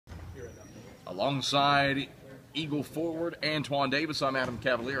Alongside Eagle forward Antoine Davis, I'm Adam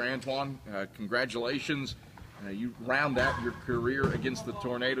Cavalier. Antoine, congratulations. You round out your career against the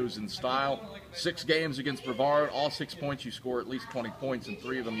Tornadoes in style. 6 games against Brevard, all 6 points you score at least 20 points. In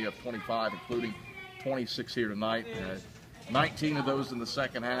 3 of them you have 25, including 26 here tonight. 19 of those in the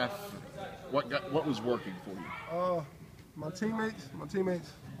second half. What was working for you? My teammates,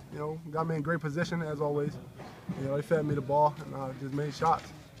 you know, got me in great position as always. You know, they fed me the ball and I just made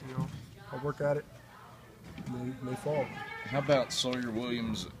shots. You know, I work at it, and they fall. How about Sawyer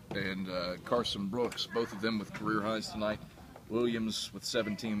Williams and Carson Brooks, both of them with career highs tonight? Williams with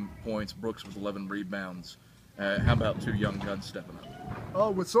 17 points, Brooks with 11 rebounds. How about 2 young guns stepping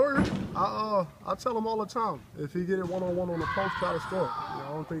up? With Sawyer, I tell him all the time, if he get it one-on-one on the post, try to score. You know,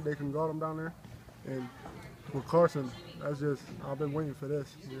 I don't think they can guard him down there. And with Carson, that's just, I've been waiting for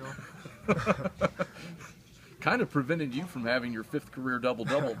this, you know. Kind of prevented you from having your 5th career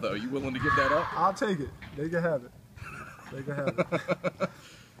double-double, though. You willing to give that up? I'll take it. They can have it. They can have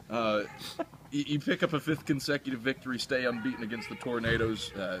it. You pick up a 5th consecutive victory, stay unbeaten against the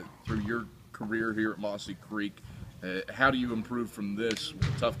Tornadoes through your career here at Mossy Creek. How do you improve from this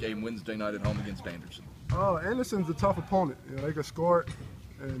with a tough game Wednesday night at home against Anderson? Anderson's a tough opponent. You know, they can score it,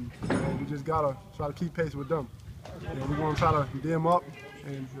 and you know, we just gotta try to keep pace with them. You know, we're gonna try to D them up,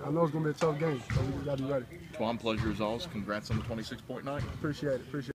 and I know it's gonna be a tough game, so we just gotta be ready. Antoine, pleasure as always. Congrats on the 26-point night. Appreciate it.